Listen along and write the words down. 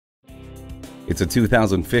It's a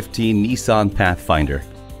 2015 Nissan Pathfinder.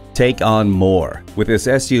 Take on more with this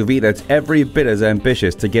SUV that's every bit as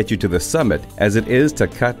ambitious to get you to the summit as it is to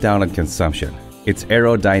cut down on consumption. Its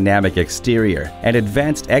aerodynamic exterior and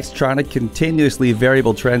advanced Xtronic continuously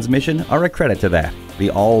variable transmission are a credit to that.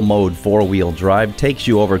 The all-mode four-wheel drive takes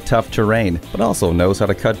you over tough terrain, but also knows how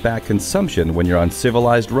to cut back consumption when you're on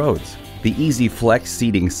civilized roads. The Easy Flex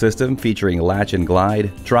seating system featuring latch and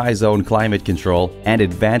glide, tri-zone climate control, and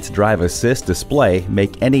advanced drive assist display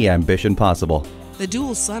make any ambition possible. The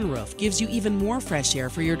dual sunroof gives you even more fresh air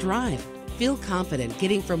for your drive. Feel confident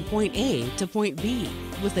getting from point A to point B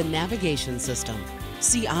with the navigation system.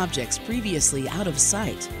 See objects previously out of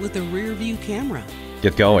sight with the rear view camera.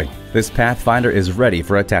 Get going. This Pathfinder is ready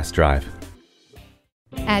for a test drive.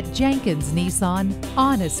 At Jenkins Nissan,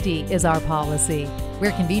 honesty is our policy.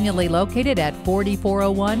 We're conveniently located at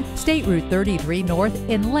 4401 State Route 33 North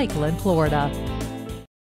in Lakeland, Florida.